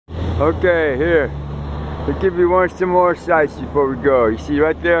Okay, here. We'll give you some more sights before we go. You see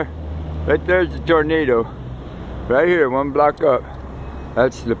right there? Right there's the tornado. Right here, 1 block up.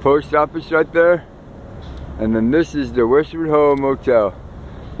 That's the post office right there. And then this is the Westward Ho Motel.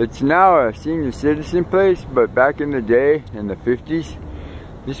 It's now a senior citizen place, but back in the day, in the 50s,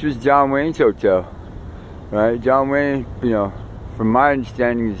 this was John Wayne's hotel. Right? John Wayne, you know, from my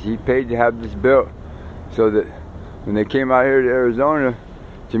understanding, is he paid to have this built so that when they came out here to Arizona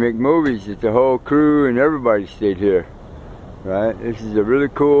to make movies, that the whole crew and everybody stayed here. Right? This is a really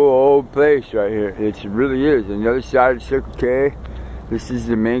cool old place right here. It really is. On the other side of Circle K, this is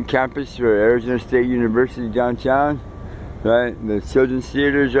the main campus for Arizona State University downtown. Right? The children's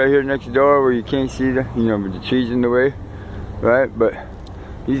theater is right here next door where you can't see the, you know, with the trees in the way. Right? But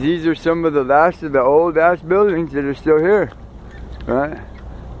these are some of the last of the old ass buildings that are still here. Right?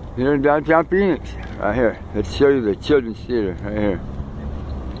 Here in downtown Phoenix. Right here. Let's show you the children's theater right here.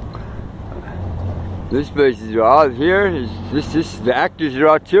 This place is all here. This the actors are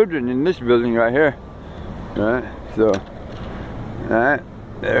all children in this building right here. Right? So, alright,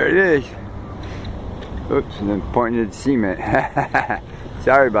 there it is. Oops, and then pointing at the cement.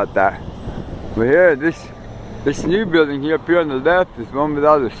 Sorry about that. But here, this new building here up here on the left, this one with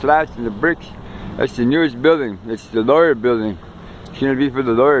all the slats and the bricks, that's the newest building. It's the lawyer building. It's gonna be for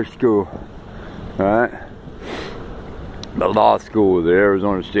the lawyer school. Alright? The law school, the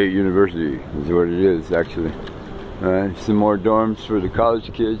Arizona State University is what it is actually. Some more dorms for the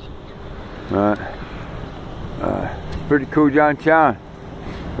college kids. It's pretty cool downtown.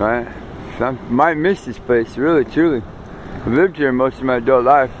 Right? I might miss this place, really, truly. I've lived here most of my adult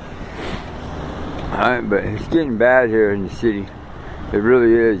life. Alright, but it's getting bad here in the city. It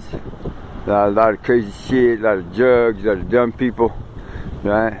really is. A lot of crazy shit, a lot of drugs, a lot of dumb people.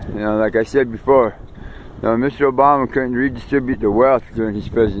 Right? You know, like I said before, now, Mr. Obama couldn't redistribute the wealth during his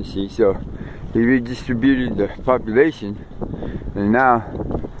presidency, so he redistributed the population, and now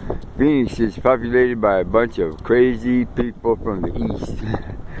Phoenix is populated by a bunch of crazy people from the east.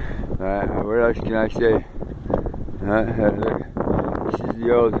 What else can I say? This is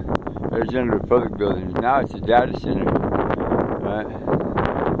the old Arizona Republic building. Now it's a data center.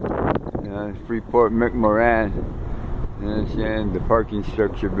 Freeport McMoran, and the parking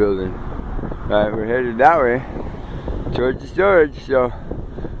structure building. We're headed that way towards the storage, so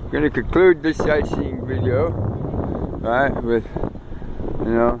I'm going to conclude this sightseeing video with,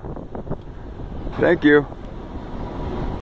 you know, thank you.